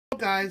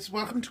guys,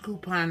 welcome to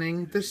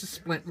couponing. This is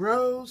Splint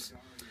Rose,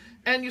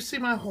 and you see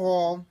my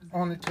haul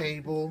on the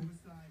table.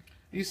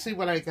 You see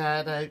what I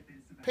got. I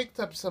picked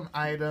up some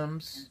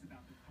items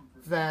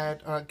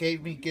that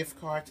gave me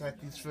gift cards, like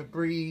these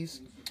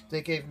Febreze.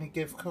 They gave me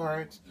gift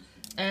cards,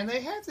 and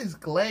they had these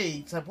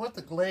Glades. I bought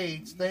the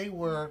Glades. They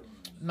were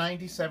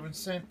 97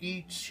 cents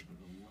each,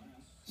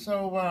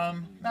 so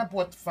I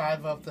bought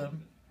 5 of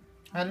them.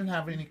 I didn't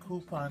have any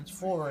coupons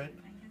for it,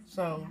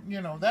 so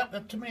you know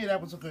that to me that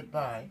was a good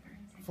buy.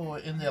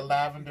 In their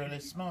lavender, they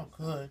smell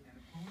good.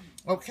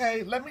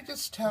 Okay, let me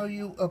just tell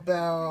you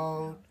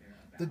about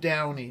the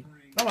Downey.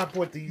 Oh, I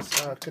bought these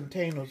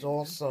containers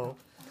also.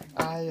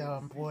 I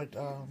bought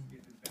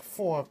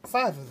 5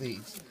 of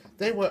these.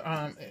 They were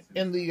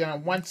in the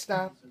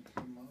one-stop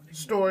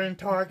store in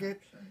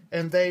Target,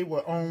 and they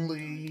were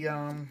only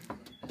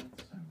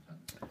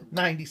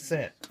 90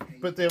 cents.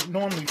 But they're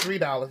normally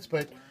 $3,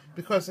 but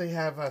because they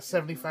have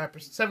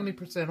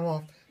 70%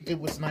 off, it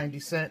was 90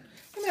 cents.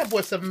 And I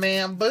bought some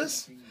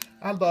Mambas.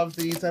 I love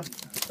these. I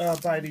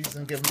buy these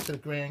and give them to the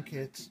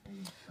grandkids.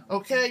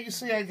 Okay, you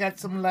see I got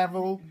some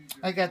Level.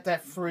 I got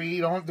that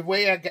free. The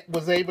way I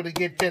was able to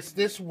get just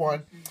this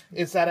one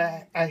is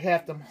that I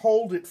had them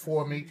hold it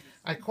for me.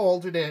 I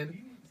called it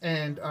in,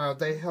 and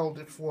they held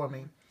it for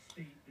me.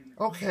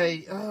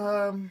 Okay,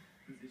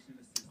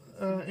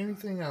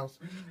 anything else?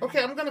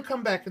 Okay, I'm going to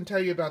come back and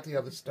tell you about the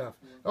other stuff.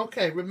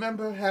 Okay,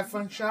 remember, have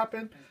fun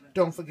shopping.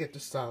 Don't forget to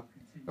stop.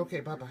 Okay,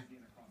 bye-bye.